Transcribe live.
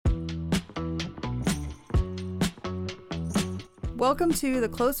Welcome to the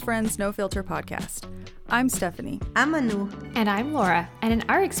Close Friends No Filter podcast. I'm Stephanie. I'm Anu. And I'm Laura. And in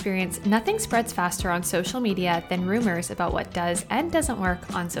our experience, nothing spreads faster on social media than rumors about what does and doesn't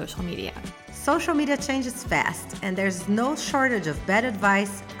work on social media. Social media changes fast, and there's no shortage of bad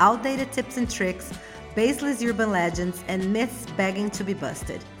advice, outdated tips and tricks, baseless urban legends, and myths begging to be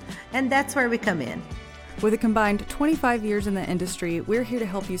busted. And that's where we come in. With a combined 25 years in the industry, we're here to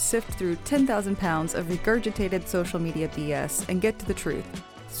help you sift through 10,000 pounds of regurgitated social media BS and get to the truth,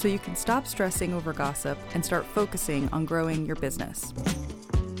 so you can stop stressing over gossip and start focusing on growing your business.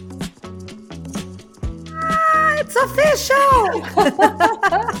 It's official!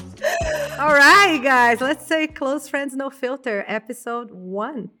 All right, guys, let's say Close Friends No Filter, episode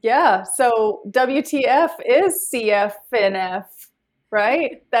 1. Yeah, so WTF is CFNF,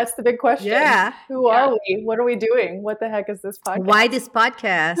 right? That's the big question. Yeah. Who are we? What are we doing? What the heck is this podcast? Why this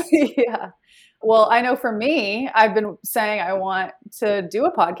podcast? Yeah. Well, I know for me, I've been saying I want to do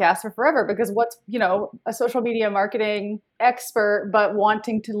a podcast for forever because what's, a social media marketing expert, but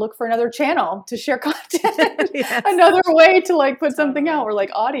wanting to look for another channel to share content, Yes. another way to put something out where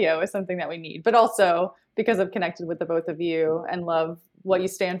audio is something that we need, but also because I've connected with the both of you and love what you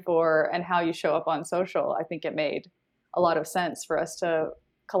stand for and how you show up on social. I think it made a lot of sense for us to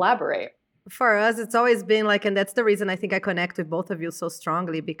collaborate. For us, it's always been and that's the reason I think I connect with both of you so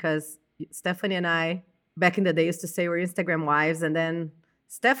strongly, because Stephanie and I, back in the day, used to say we're Instagram wives. And then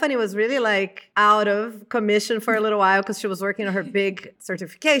Stephanie was really out of commission for a little while because she was working on her big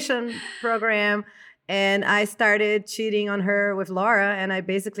certification program. And I started cheating on her with Laura. And I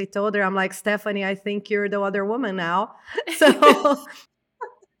basically told her, I'm like, Stephanie, I think you're the other woman now.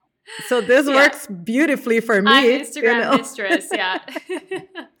 So this works beautifully for me. I'm Instagram mistress, yeah.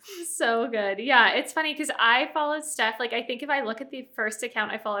 So good. Yeah, it's funny because I followed Steph. I think if I look at the first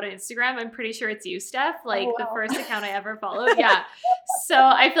account I followed on Instagram, I'm pretty sure it's you, Steph. The first account I ever followed. Yeah. So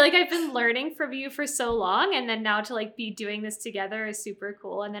I feel like I've been learning from you for so long. And then now to be doing this together is super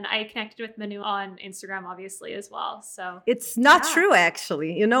cool. And then I connected with Manu on Instagram, obviously, as well. So it's not true,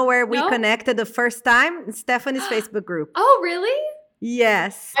 actually. You know where we connected the first time? Stephanie's Facebook group. Oh, really?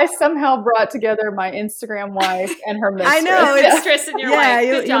 Yes. I somehow brought together my Instagram wife and her mistress. I know. Mistress and your wife.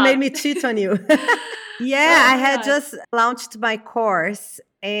 Good you made me cheat on you. I had just launched my course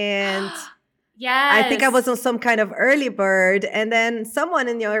and yes. I think I was on some kind of early bird. And then someone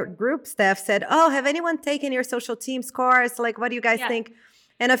in your group, Steph, said, oh, have anyone taken your social teams course? What do you guys think?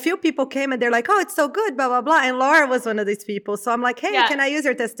 And a few people came and they're like, oh, it's so good, blah, blah, blah. And Laura was one of these people. So I'm like, hey, can I use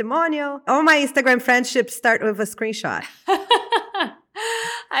your testimonial? All my Instagram friendships start with a screenshot.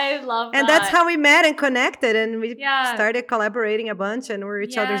 I love that. And that's how we met and connected. And we started collaborating a bunch and we're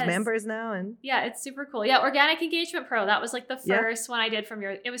each other's members now. And yeah, it's super cool. Yeah, Organic Engagement Pro. That was the first one I did from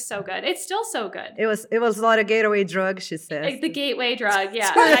your, it was so good. It's still so good. It was a lot of gateway drug, she says. The gateway drug,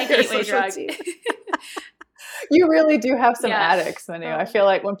 yeah. My gateway drug. You really do have some addicts, Manu. I feel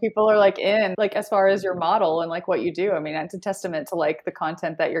like when people are in, as far as your model and what you do, I mean, it's a testament to the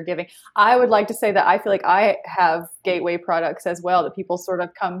content that you're giving. I would like to say that I feel like I have gateway products as well that people sort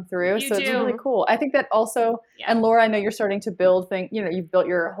of come through. It's really cool. I think that also, and Laura, I know you're starting to build things, you've built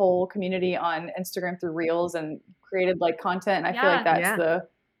your whole community on Instagram through Reels and created content. And I feel like that's the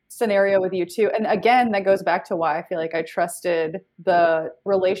scenario with you too. And again, that goes back to why I feel like I trusted the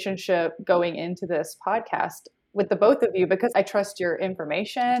relationship going into this podcast with the both of you, because I trust your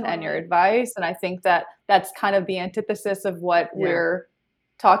information and your advice. And I think that that's kind of the antithesis of what we're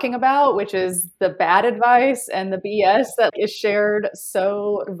talking about, which is the bad advice and the BS that is shared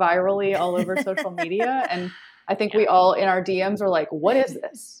so virally all over social media. And I think we all in our DMs are like, what is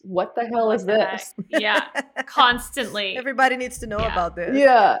this? What the hell is this? Yeah, constantly. Everybody needs to know about this.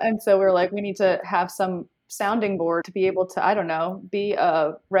 Yeah. And so we're like, we need to have some sounding board to be able to, I don't know, be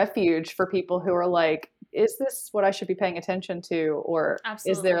a refuge for people who are like, is this what I should be paying attention to? Or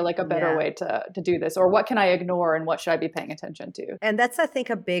is there a better way to do this? Or what can I ignore and what should I be paying attention to? And that's, I think,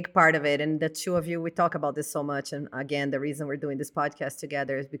 a big part of it. And the two of you, we talk about this so much. And again, the reason we're doing this podcast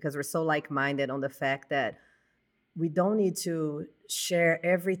together is because we're so like-minded on the fact that we don't need to share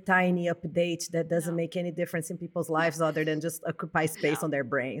every tiny update that doesn't make any difference in people's lives other than just occupy space on their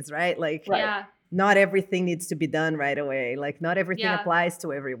brains, right? Not everything needs to be done right away. Not everything applies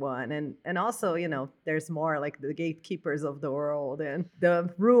to everyone. And also, there's more the gatekeepers of the world and the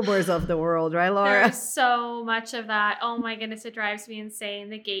rumors of the world, right, Laura? There's so much of that. Oh my goodness, it drives me insane.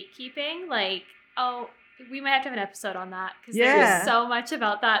 The gatekeeping, we might have to have an episode on that because there's so much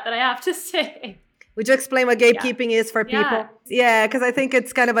about that I have to say. Would you explain what gatekeeping is for people? Yeah, because I think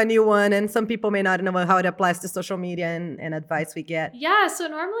it's kind of a new one and some people may not know how it applies to social media and advice we get. Yeah, so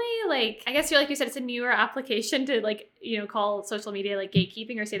normally, like, I guess you're like you said, it's a newer application to like, call social media like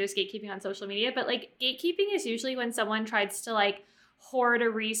gatekeeping or say there's gatekeeping on social media. But like gatekeeping is usually when someone tries to like hoard a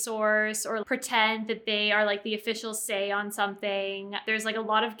resource or pretend that they are like the official say on something. There's like a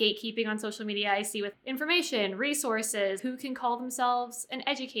lot of gatekeeping on social media I see with information, resources, who can call themselves an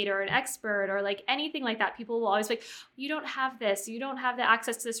educator or an expert or like anything like that. People will always be like, you don't have this, you don't have the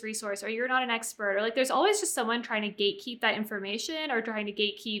access to this resource, or you're not an expert, or like there's always just someone trying to gatekeep that information or trying to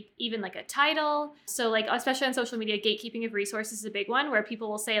gatekeep even like a title. So like, especially on social media, gatekeeping of resources is a big one where people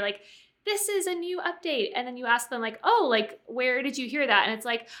will say like, this is a new update. And then you ask them like, oh, like, where did you hear that? And it's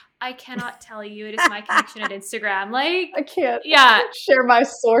like, I cannot tell you. It is my connection at Instagram. Like, I can't yeah, share my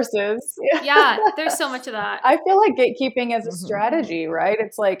sources. Yeah, there's so much of that. I feel like gatekeeping is a strategy, right?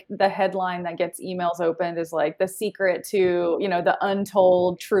 It's like the headline that gets emails opened is like the secret to, the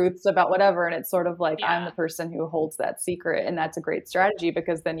untold truths about whatever. And it's sort of like, I'm the person who holds that secret. And that's a great strategy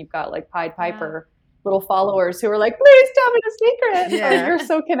because then you've got like Pied Piper little followers who are like, please tell me the secret. Yeah. You're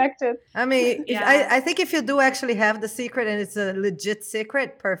so connected. I mean, I think if you do actually have the secret and it's a legit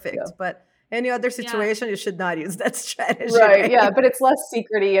secret, perfect. Yeah. But any other situation, you should not use that strategy. Right. Yeah. But it's less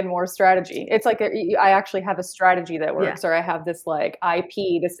secret-y and more strategy. It's like I actually have a strategy that works, or I have this like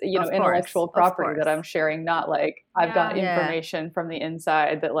IP, this, intellectual property that I'm sharing, not like I've got information from the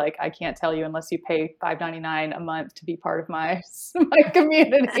inside that like I can't tell you unless you pay $5.99 a month to be part of my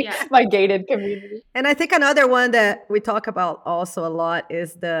community, my gated community. And I think another one that we talk about also a lot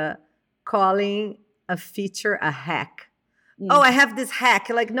is the calling a feature a hack. Oh, I have this hack.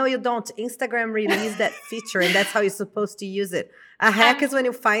 Like, no, you don't. Instagram released that feature and that's how you're supposed to use it. A hack is when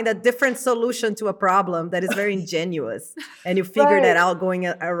you find a different solution to a problem that is very ingenious and you figure that out going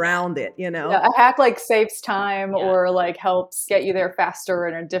around it, Yeah, a hack like saves time or like helps get you there faster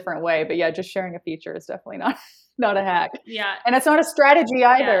in a different way. But just sharing a feature is definitely not a hack. Yeah. And it's not a strategy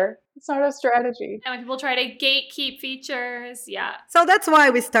either. It's not a strategy. And when people try to gatekeep features, So that's why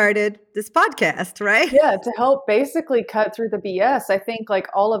we started this podcast, right? Yeah, to help basically cut through the BS. I think like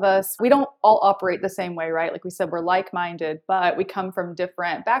all of us, we don't all operate the same way, right? Like we said, we're like-minded, but we come from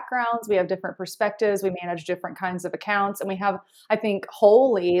different backgrounds. We have different perspectives. We manage different kinds of accounts. And we have, I think,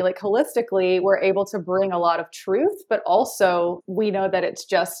 holistically, we're able to bring a lot of truth, but also we know that it's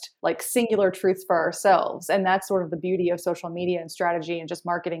just like singular truths for ourselves. And that's sort of the beauty of social media and strategy and just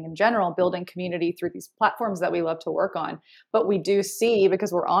marketing in general, building community through these platforms that we love to work on. But we do see,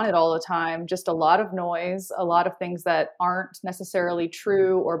 because we're on it all the time, just a lot of noise, a lot of things that aren't necessarily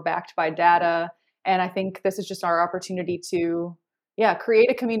true or backed by data. And I think this is just our opportunity to, create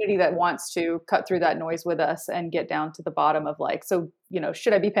a community that wants to cut through that noise with us and get down to the bottom of like, so,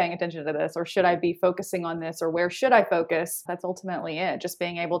 should I be paying attention to this or should I be focusing on this or where should I focus? That's ultimately it. Just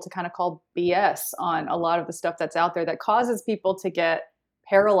being able to kind of call BS on a lot of the stuff that's out there that causes people to get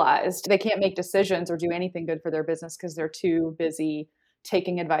paralyzed. They can't make decisions or do anything good for their business because they're too busy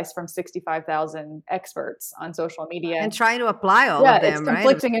taking advice from 65,000 experts on social media. And trying to apply all of them, it's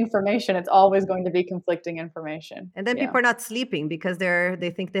conflicting information. It's always going to be conflicting information. And then people are not sleeping because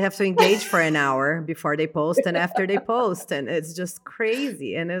they think they have to engage for an hour before they post and after they post. And it's just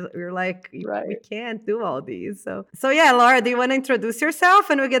crazy. And you're like, we can't do all these. So Laura, do you want to introduce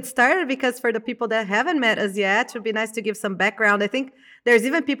yourself and we'll get started? Because for the people that haven't met us yet, it would be nice to give some background. I think there's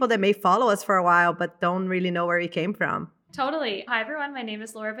even people that may follow us for a while, but don't really know where we came from. Totally. Hi, everyone. My name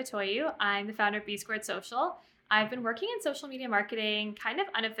is Laura Vitoyu. I'm the founder of B Squared Social. I've been working in social media marketing kind of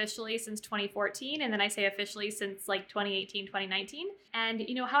unofficially since 2014. And then I say officially since like 2018, 2019. And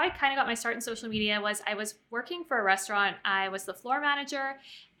how I kind of got my start in social media was I was working for a restaurant. I was the floor manager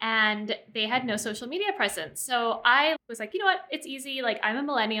and they had no social media presence. So I was like, you know what? It's easy. Like I'm a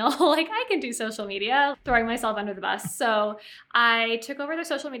millennial. Like I can do social media, throwing myself under the bus. So I took over their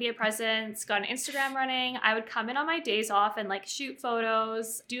social media presence, got an Instagram running. I would come in on my days off and like shoot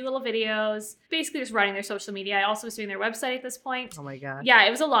photos, do little videos, basically just running their social media. I also was doing their website at this point. Oh my God. Yeah,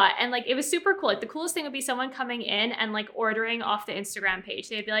 it was a lot. And like, it was super cool. Like the coolest thing would be someone coming in and like ordering off the Instagram page.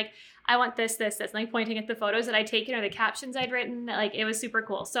 They'd be like, I want this, like pointing at the photos that I'd taken or the captions I'd written. Like it was super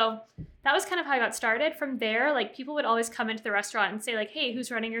cool. So that was kind of how I got started. From there, like people would always come into the restaurant and say like, hey, who's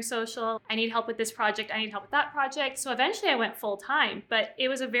running your social? I need help with this project. I need help with that project. So eventually I went full time, but it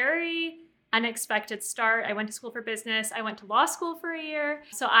was a very unexpected start. I went to school for business. I went to law school for a year.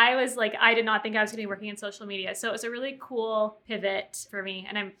 So I was like, I did not think I was going to be working in social media. So it was a really cool pivot for me.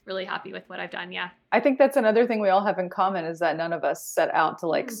 And I'm really happy with what I've done. Yeah. I think that's another thing we all have in common is that none of us set out to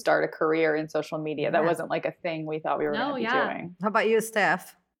like start a career in social media. That wasn't like a thing we thought we were going to be doing. How about you,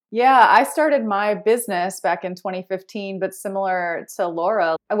 Steph? Yeah, I started my business back in 2015, but similar to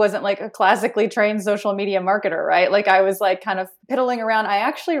Laura, I wasn't like a classically trained social media marketer, right? Like I was like kind of piddling around. I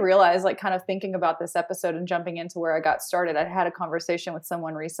actually realized, like kind of thinking about this episode and jumping into where I got started, I had a conversation with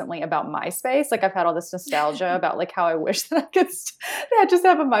someone recently about MySpace. Like I've had all this nostalgia about like how I wish that I could just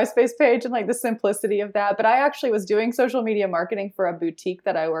have a MySpace page and like the simplicity of that. But I actually was doing social media marketing for a boutique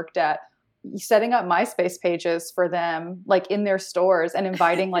that I worked at, setting up MySpace pages for them, like in their stores, and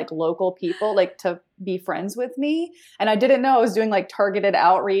inviting like local people like to be friends with me. And I didn't know I was doing like targeted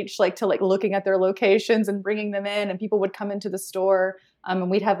outreach, like to like looking at their locations and bringing them in, and people would come into the store.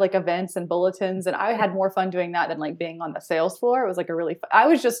 And we'd have like events and bulletins, and I had more fun doing that than like being on the sales floor. It was like I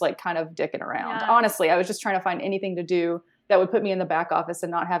was just like kind of dicking around. Yeah. Honestly, I was just trying to find anything to do that would put me in the back office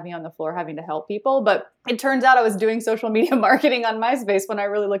and not have me on the floor having to help people. But it turns out I was doing social media marketing on MySpace. When I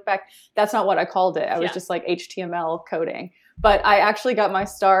really look back, that's not what I called it. I was just like HTML coding. But I actually got my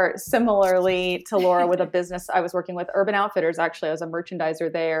start similarly to Laura with a business. I was working with Urban Outfitters. Actually, I was a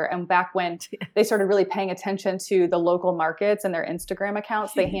merchandiser there. And back when they started really paying attention to the local markets and their Instagram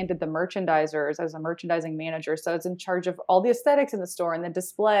accounts, they handed the merchandisers as a merchandising manager. So I was in charge of all the aesthetics in the store and the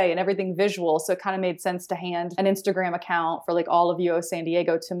display and everything visual. So it kind of made sense to hand an Instagram account for like all of UO San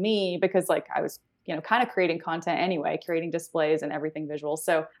Diego to me, because like I was kind of creating content anyway, creating displays and everything visual.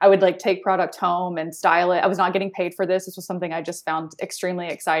 So I would like take product home and style it. I was not getting paid for this. This was something I just found extremely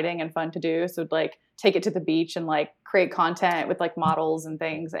exciting and fun to do. So I'd like take it to the beach and like create content with like models and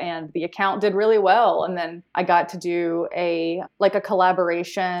things. And the account did really well. And then I got to do a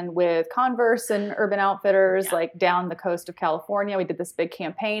collaboration with Converse and Urban Outfitters, like down the coast of California. We did this big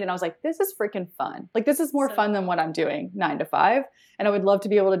campaign and I was like, this is freaking fun. Like this is more fun than what I'm doing 9 to 5. And I would love to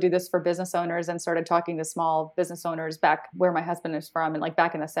be able to do this for business owners, and started talking to small business owners back where my husband is from and like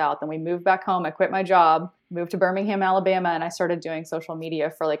back in the South. And we moved back home. I quit my job, moved to Birmingham, Alabama, and I started doing social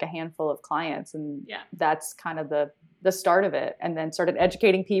media for like a handful of clients. And that's kind of the start of it. And then started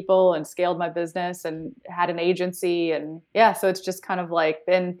educating people and scaled my business and had an agency. And so it's just kind of like,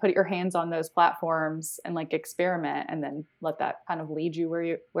 then put your hands on those platforms and like experiment, and then let that kind of lead you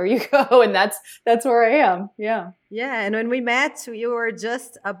where you go. And that's where I am. Yeah. Yeah. And when we met, you were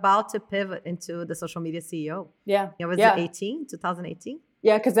just about to pivot into the social media CEO. Yeah. It was 2018?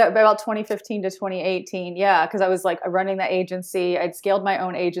 Yeah, because about 2015 to 2018. Yeah, because I was like running the agency. I'd scaled my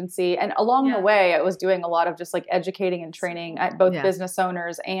own agency. And along the way, I was doing a lot of just like educating and training at both business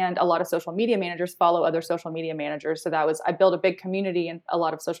owners, and a lot of social media managers follow other social media managers. So I built a big community, and a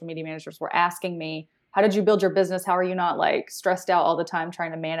lot of social media managers were asking me, how did you build your business? How are you not like stressed out all the time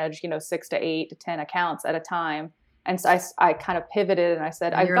trying to manage, 6 to 8 to 10 accounts at a time? And so I kind of pivoted and I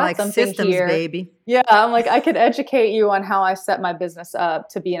said, I've got like something systems, here. Baby. Yeah, I'm like, I could educate you on how I set my business up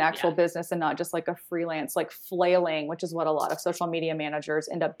to be an actual business and not just like a freelance, like flailing, which is what a lot of social media managers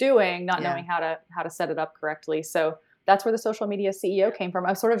end up doing, not knowing how to set it up correctly. So that's where the social media CEO came from.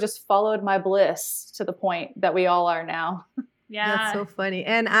 I sort of just followed my bliss to the point that we all are now. Yeah. That's so funny.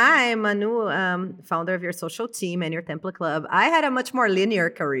 And I'm Manu, founder of your social team and your Template Club. I had a much more linear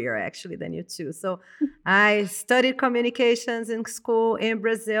career, actually, than you two. So I studied communications in school in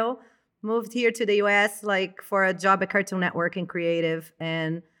Brazil, moved here to the US like for a job at Cartoon Network in creative,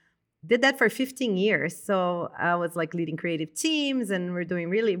 and did that for 15 years. So I was like leading creative teams, and we're doing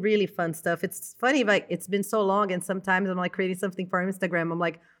really, really fun stuff. It's funny, like it's been so long, and sometimes I'm like creating something for Instagram. I'm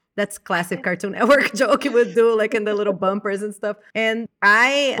like, that's classic Cartoon Network joke you would do, like in the little bumpers and stuff. And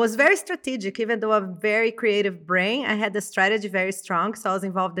I was very strategic, even though I'm very creative brain. I had the strategy very strong. So I was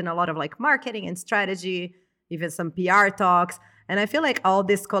involved in a lot of like marketing and strategy, even some PR talks. And I feel like all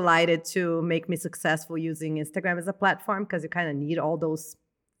this collided to make me successful using Instagram as a platform, because you kind of need all those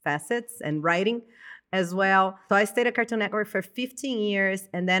facets, and writing as well. So I stayed at Cartoon Network for 15 years.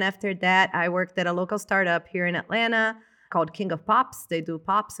 And then after that, I worked at a local startup here in Atlanta called King of Pops. They do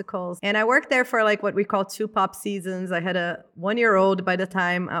popsicles. And I worked there for like what we call 2 pop seasons. I had a 1-year-old by the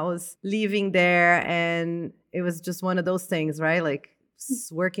time I was leaving there. And it was just one of those things, right? Like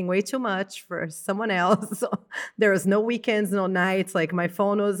working way too much for someone else. So there was no weekends, no nights. Like my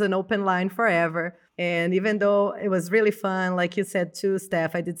phone was an open line forever. And even though it was really fun, like you said too,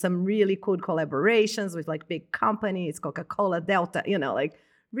 Steph, I did some really cool collaborations with like big companies, Coca-Cola, Delta, like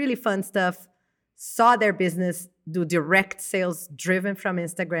really fun stuff. Saw their business do direct sales driven from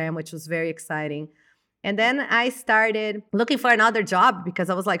Instagram, which was very exciting. And then I started looking for another job,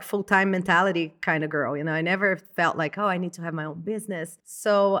 because I was like full-time mentality kind of girl. I never felt like, I need to have my own business.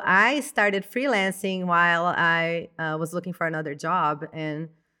 So I started freelancing while I was looking for another job. And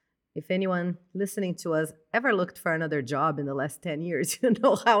if anyone listening to us ever looked for another job in the last 10 years, you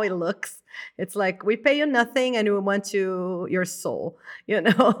know how it looks. It's like, we pay you nothing and we want your soul, you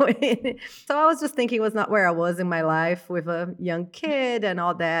know? So I was just thinking it was not where I was in my life with a young kid and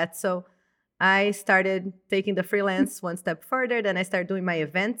all that. So I started taking the freelance one step further. Then I started doing my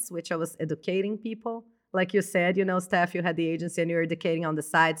events, which I was educating people. Like you said, you know, Steph, you had the agency and you were educating on the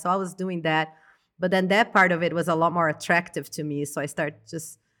side. So I was doing that. But then that part of it was a lot more attractive to me. So I started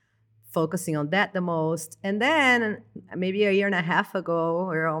just focusing on that the most. And then maybe a year and a half ago,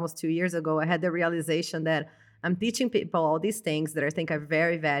 or almost 2 years ago, I had the realization that I'm teaching people all these things that I think are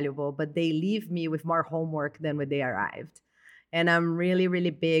very valuable, but they leave me with more homework than when they arrived. And I'm really, really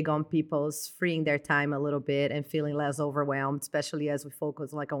big on people's freeing their time a little bit and feeling less overwhelmed, especially as we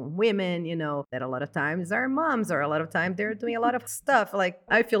focus like on women, you know, that a lot of times are moms, or a lot of time they're doing a lot of stuff. Like,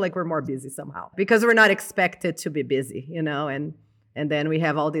 I feel like we're more busy somehow because we're not expected to be busy, you know, and then we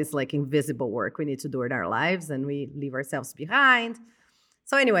have all this like invisible work we need to do in our lives and we leave ourselves behind.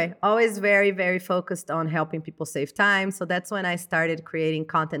 So anyway, always very, very focused on helping people save time. So that's when I started creating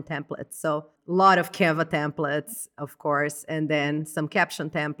content templates. So a lot of Canva templates, of course, and then some caption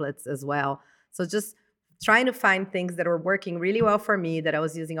templates as well. So just trying to find things that were working really well for me, that I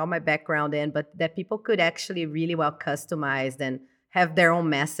was using all my background in, but that people could actually really well customize and have their own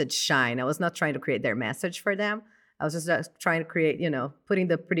message shine. I was not trying to create their message for them. I was just trying to create, you know, putting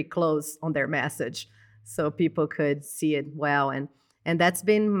the pretty clothes on their message so people could see it well. And that's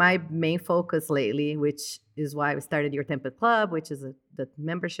been my main focus lately, which is why we started Your Template Club, which is the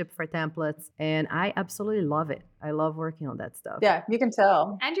membership for templates. And I absolutely love it. I love working on that stuff. Yeah, you can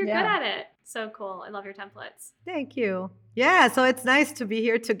tell. And you're good at it. So cool. I love your templates. Thank you. Yeah, so it's nice to be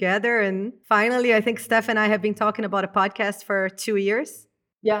here together. And finally, I think Steph and I have been talking about a podcast for 2 years.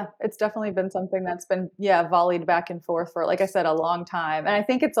 Yeah, it's definitely been something that's been, volleyed back and forth for, like I said, a long time. And I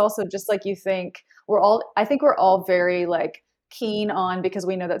think it's also just like you think we're all very like keen on, because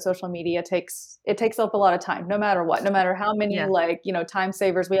we know that social media takes up a lot of time, no matter what, no matter how many time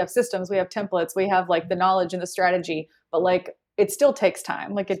savers, we have systems, we have templates, we have like the knowledge and the strategy, but like it still takes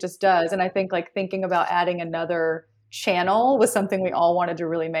time, like it just does. And I think like thinking about adding another channel was something we all wanted to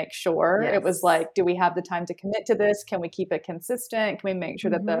really make sure. Yes. It was like, do we have the time to commit to this? Can we keep it consistent? Can we make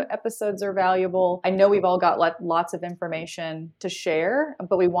sure that the episodes are valuable? I know we've all got lots of information to share,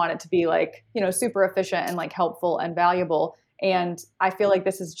 but we want it to be like, super efficient and like helpful and valuable. And I feel like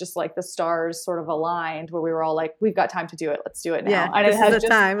this is just like the stars sort of aligned where we were all like, we've got time to do it. Let's do it now. Yeah, and this is the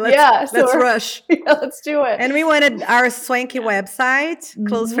time. Let's rush. Yeah, let's do it. And we wanted our swanky website,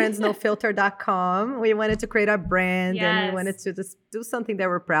 closefriendsnofilter.com. We wanted to create our brand and we wanted to just do something that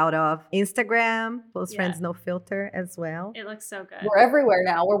we're proud of. Instagram, Close Friends No Filter as well. It looks so good. We're everywhere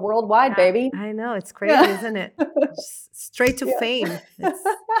now. We're worldwide, baby. I know. It's crazy, isn't it? Straight to fame.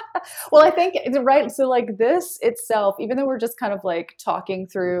 Well, I think it's right. So like this itself, even though we're just kind of like talking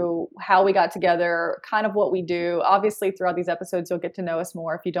through how we got together, kind of what we do, obviously throughout these episodes, you'll get to know us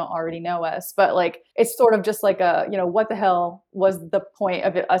more if you don't already know us, but like, it's sort of just like what the hell was the point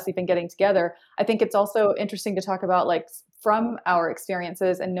of us even getting together? I think it's also interesting to talk about like from our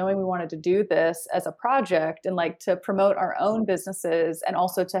experiences and knowing we wanted to do this as a project and like to promote our own businesses and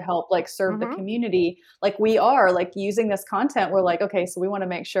also to help like serve the community. Like we are like using this content. We're like, okay, so we want to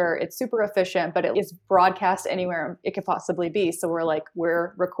make sure it's super efficient, but it is broadcast anywhere it could possibly be. So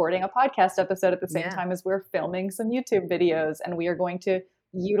we're recording a podcast episode at the same time as we're filming some YouTube videos, and we are going to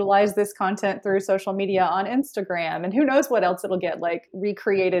utilize this content through social media on Instagram, and who knows what else it'll get like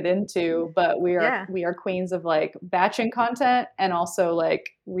recreated into, but we are queens of like batching content and also like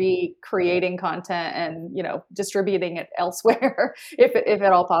recreating content and distributing it elsewhere if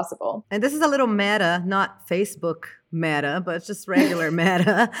at all possible. And this is a little meta, not Facebook meta, but just regular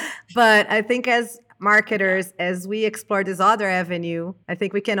meta. But I think as marketers, as we explore this other avenue, I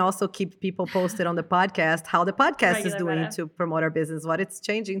think we can also keep people posted on the podcast, how the podcast is doing to promote our business, what it's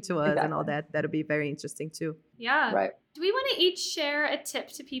changing to us and all that. That'll be very interesting too. Yeah. Right. Do we want to each share a tip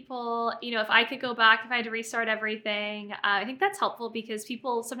to people? If I could go back, if I had to restart everything, I think that's helpful because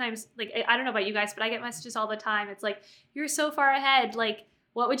people sometimes, like, I don't know about you guys, but I get messages all the time. It's like, you're so far ahead. Like,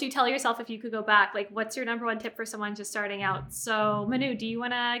 what would you tell yourself if you could go back? Like, what's your number one tip for someone just starting out? So, Manu, do you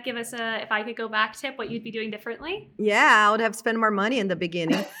want to give us if I could go back tip, what you'd be doing differently? Yeah, I would have spent more money in the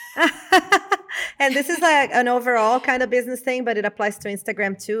beginning. And this is like an overall kind of business thing, but it applies to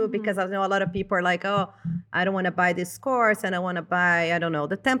Instagram too, because I know a lot of people are like, oh, I don't want to buy this course and I want to buy, I don't know,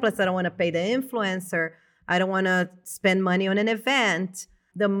 the templates. I don't want to pay the influencer. I don't want to spend money on an event.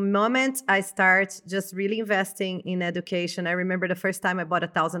 The moment I start just really investing in education, I remember the first time I bought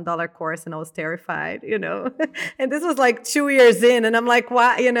 $1,000 course and I was terrified, and this was like 2 years in. And I'm like,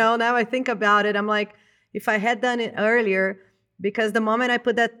 why? Now I think about it. I'm like, if I had done it earlier, because the moment I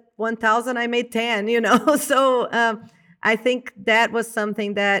put that 1,000, I made 10, So I think that was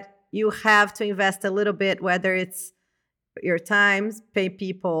something that you have to invest a little bit, whether it's your time, pay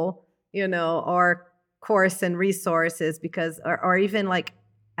people, or course and resources, because, or even like,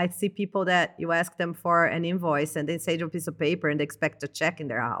 I see people that you ask them for an invoice and they send you a piece of paper and they expect a check in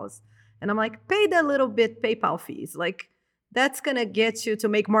their house. And I'm like, pay that little bit PayPal fees. Like, that's going to get you to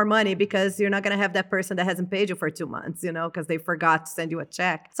make more money, because you're not going to have that person that hasn't paid you for 2 months, because they forgot to send you a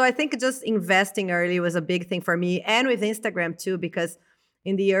check. So I think just investing early was a big thing for me, and with Instagram too, because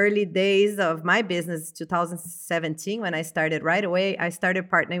in the early days of my business, 2017, when I started right away, I started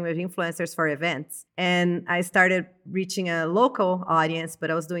partnering with influencers for events. And I started reaching a local audience, but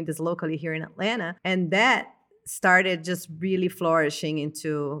I was doing this locally here in Atlanta. And that started just really flourishing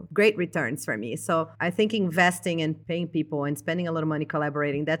into great returns for me. So I think investing and paying people and spending a little money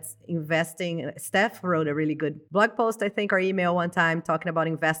collaborating, that's investing. Steph wrote a really good blog post, I think, or email one time talking about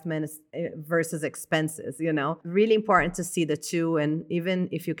investments versus expenses, Really important to see the two. And even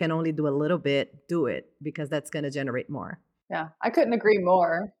if you can only do a little bit, do it, because that's going to generate more. Yeah, I couldn't agree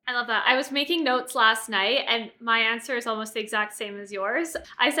more. I love that. I was making notes last night and my answer is almost the exact same as yours.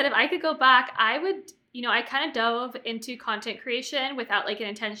 I said if I could go back, I would I kind of dove into content creation without like an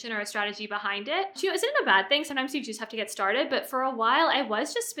intention or a strategy behind it. Isn't a bad thing. Sometimes you just have to get started. But for a while, I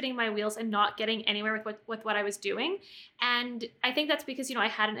was just spinning my wheels and not getting anywhere with what I was doing. And I think that's because, I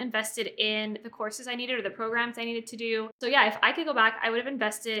hadn't invested in the courses I needed or the programs I needed to do. So yeah, if I could go back, I would have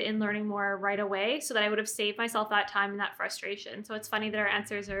invested in learning more right away so that I would have saved myself that time and that frustration. So it's funny that our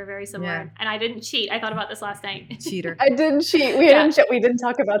answers are very similar. Yeah. And I didn't cheat. I thought about this last night. Cheater. I didn't cheat. We didn't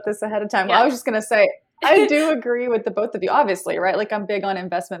talk about this ahead of time. Yeah. Well, I was just going to say, I do agree with the both of you, obviously, right? Like I'm big on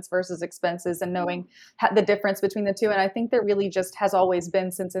investments versus expenses and knowing the difference between the two. And I think there really just has always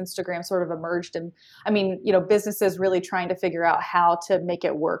been, since Instagram sort of emerged, and businesses really trying to figure out how to make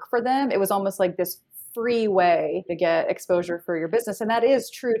it work for them. It was almost like this free way to get exposure for your business. And that is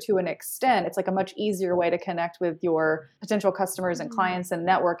true to an extent. It's like a much easier way to connect with your potential customers and clients and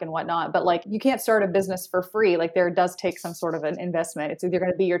network and whatnot. But like, you can't start a business for free. Like there does take some sort of an investment. It's either going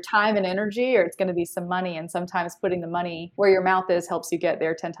to be your time and energy, or it's going to be some money. And sometimes putting the money where your mouth is helps you get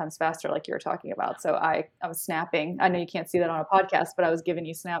there 10 times faster, like you were talking about. So I was snapping. I know you can't see that on a podcast, but I was giving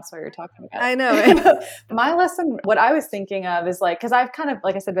you snaps while you were talking about it. I know. Right? My lesson, what I was thinking of is like, because I've kind of,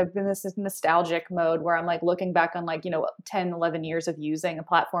 like I said, I've been in this nostalgic mode where I'm like looking back on like, 10, 11 years of using a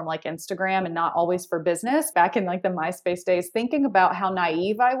platform like Instagram, and not always for business, back in like the MySpace days, thinking about how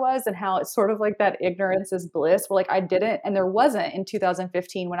naive I was and how it's sort of like that ignorance is bliss, where like I didn't, and there wasn't in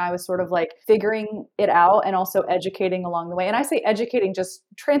 2015 when I was sort of like figuring it out and also educating along the way. And I say educating, just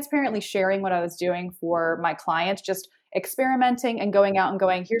transparently sharing what I was doing for my clients, just experimenting and going out and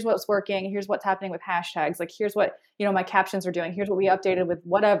going, here's what's working, here's what's happening with hashtags, like here's what my captions are doing, here's what we updated with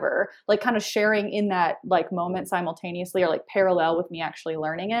whatever, like kind of sharing in that like moment simultaneously, or like parallel with me actually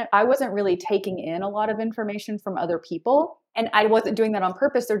learning it. I wasn't really taking in a lot of information from other people, and I wasn't doing that on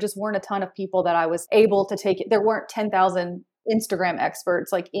purpose. There just weren't a ton of people that I was able to take it. There weren't 10,000 Instagram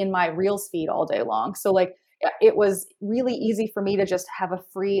experts like in my Reels feed all day long. So like it was really easy for me to just have a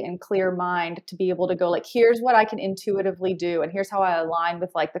free and clear mind to be able to go like, here's what I can intuitively do. And here's how I align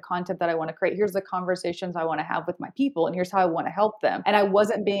with like the content that I want to create. Here's the conversations I want to have with my people. And here's how I want to help them. And I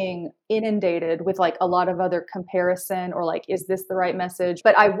wasn't being inundated with like a lot of other comparison or like, is this the right message?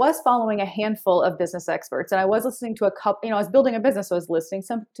 But I was following a handful of business experts, and I was listening to a couple, I was building a business. So I was listening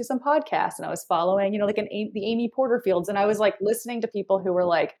to some podcasts, and I was following, like the Amy Porterfields. And I was like listening to people who were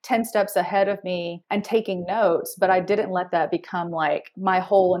like 10 steps ahead of me and taking notes, but I didn't let that become like my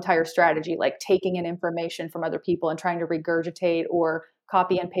whole entire strategy, like taking in information from other people and trying to regurgitate or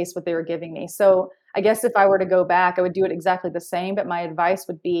copy and paste what they were giving me. So I guess if I were to go back, I would do it exactly the same. But my advice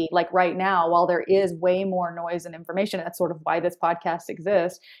would be like right now, while there is way more noise and information, that's sort of why this podcast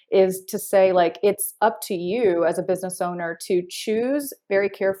exists, is to say like, it's up to you as a business owner to choose very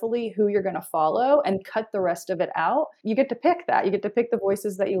carefully who you're going to follow and cut the rest of it out. You get to pick that. You get to pick the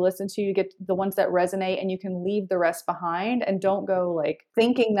voices that you listen to. You get the ones that resonate, and you can leave the rest behind, and don't go like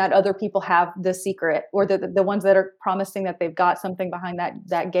thinking that other people have the secret, or the ones that are promising that they've got something behind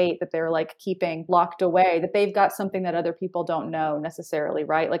that gate that they're like keeping locked away, that they've got something that other people don't know necessarily,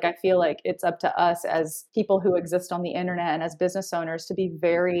 right? Like I feel like it's up to us as people who exist on the internet and as business owners to be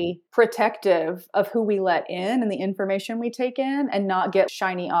very protective of who we let in and the information we take in, and not get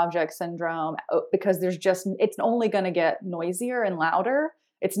shiny object syndrome, because it's only going to get noisier and louder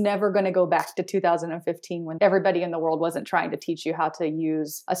it's never going to go back to 2015 when everybody in the world wasn't trying to teach you how to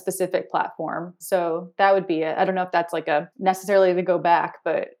use a specific platform. So that would be it. I don't know if that's like a necessarily to go back,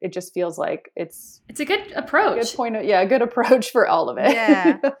 but it just feels like it's a good approach. A good point. A good approach for all of it.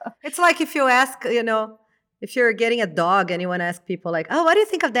 Yeah. It's like if you ask, if you're getting a dog and you want to ask people like, oh, what do you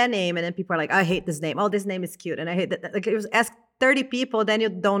think of that name? And then people are like, I hate this name. Oh, this name is cute. And I hate that. Like, ask 30 people, then you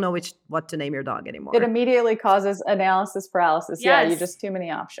don't know what to name your dog anymore. It immediately causes analysis paralysis. Yes. Yeah, you just too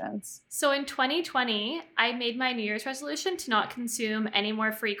many options. So in 2020, I made my New Year's resolution to not consume any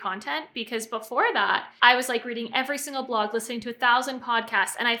more free content, because before that, I was like reading every single blog, listening to 1,000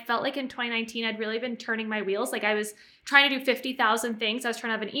 podcasts. And I felt like in 2019, I'd really been turning my wheels. Like I was trying to do 50,000 things. I was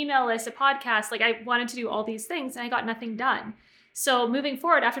trying to have an email list, a podcast. Like I wanted to do all these things and I got nothing done. So moving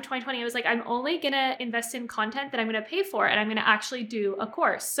forward after 2020, I was like, I'm only going to invest in content that I'm going to pay for, and I'm going to actually do a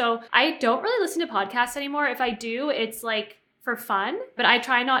course. So I don't really listen to podcasts anymore. If I do, it's like for fun, but I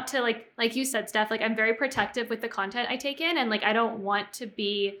try not to like you said, Steph, like I'm very protective with the content I take in, and like I don't want to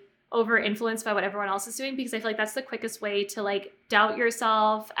be over influenced by what everyone else is doing, because I feel like that's the quickest way to like doubt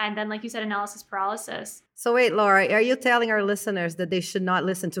yourself. And then, like you said, analysis paralysis. So wait, Laura, are you telling our listeners that they should not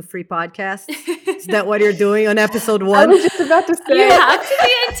listen to free podcasts? Is that what you're doing on episode 1? I was just about to say. You have to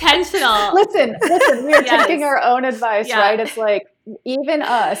be intentional. Listen, we are taking our own advice, right? It's like, even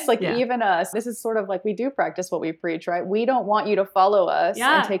us, this is sort of like, we do practice what we preach, right? We don't want you to follow us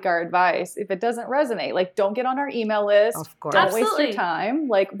and take our advice if it doesn't resonate. Like, don't get on our email list. Of course. Don't waste your time.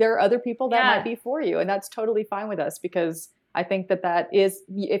 Like, there are other people that might be for you, and that's totally fine with us, because I think that is,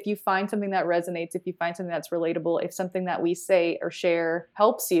 if you find something that resonates, if you find something that's relatable, if something that we say or share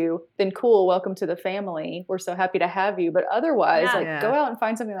helps you, then cool, welcome to the family. We're so happy to have you. But otherwise, go out and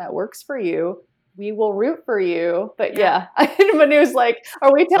find something that works for you. We will root for you. But Manu's like,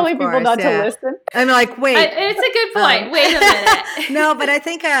 are we telling people not to listen? I'm like, wait. It's a good point. Wait a minute. No, but I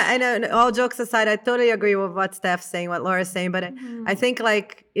think, I know, all jokes aside, I totally agree with what Steph's saying, what Laura's saying. But I think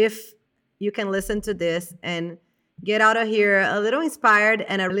like, if you can listen to this and get out of here a little inspired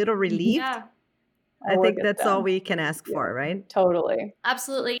and a little relieved. Yeah. I think that's all we can ask for, right? Totally.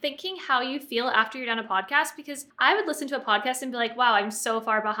 Absolutely. Thinking how you feel after you're done a podcast, because I would listen to a podcast and be like, wow, I'm so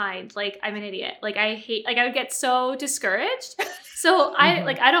far behind. Like, I'm an idiot. Like, I would get so discouraged. So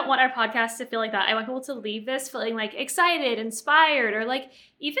I don't want our podcast to feel like that. I want people to leave this feeling like excited, inspired, or like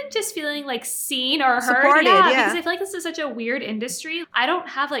even just feeling like seen or heard. Supported, because I feel like this is such a weird industry. I don't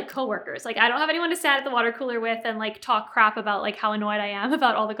have like coworkers. Like I don't have anyone to stand at the water cooler with and like talk crap about like how annoyed I am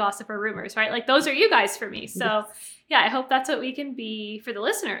about all the gossip or rumors, right? Like those are you guys for me. So I hope that's what we can be for the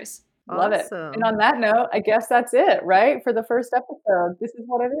listeners. Love it. And on that note, I guess that's it, right? For the first episode, this is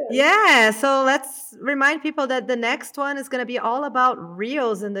what it is. Yeah. So let's remind people that the next one is going to be all about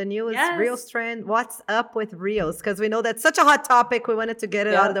Reels and the newest Reels trend. What's up with Reels? Because we know that's such a hot topic. We wanted to get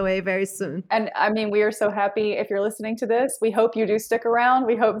it out of the way very soon. And I mean, we are so happy if you're listening to this. We hope you do stick around.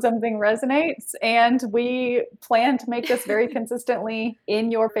 We hope something resonates. And we plan to make this very consistently in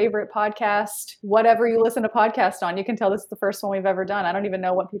your favorite podcast, whatever you listen to podcasts on. You can tell this is the first one we've ever done. I don't even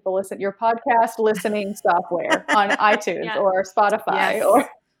know what people listen your podcast listening software on iTunes or Spotify or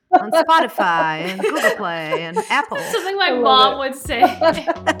on Spotify and Google Play and Apple. Something my mom would say.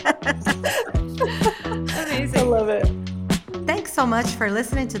 Amazing. I love it. Thanks so much for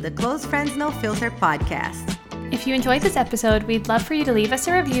listening to the Close Friends No Filter podcast. If you enjoyed this episode, we'd love for you to leave us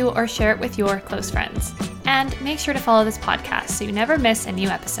a review or share it with your close friends. And make sure to follow this podcast so you never miss a new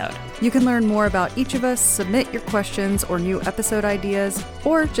episode. You can learn more about each of us, submit your questions or new episode ideas,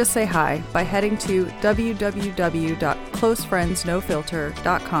 or just say hi by heading to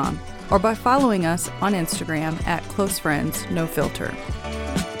www.closefriendsnofilter.com or by following us on Instagram at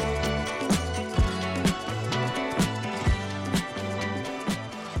closefriendsnofilter.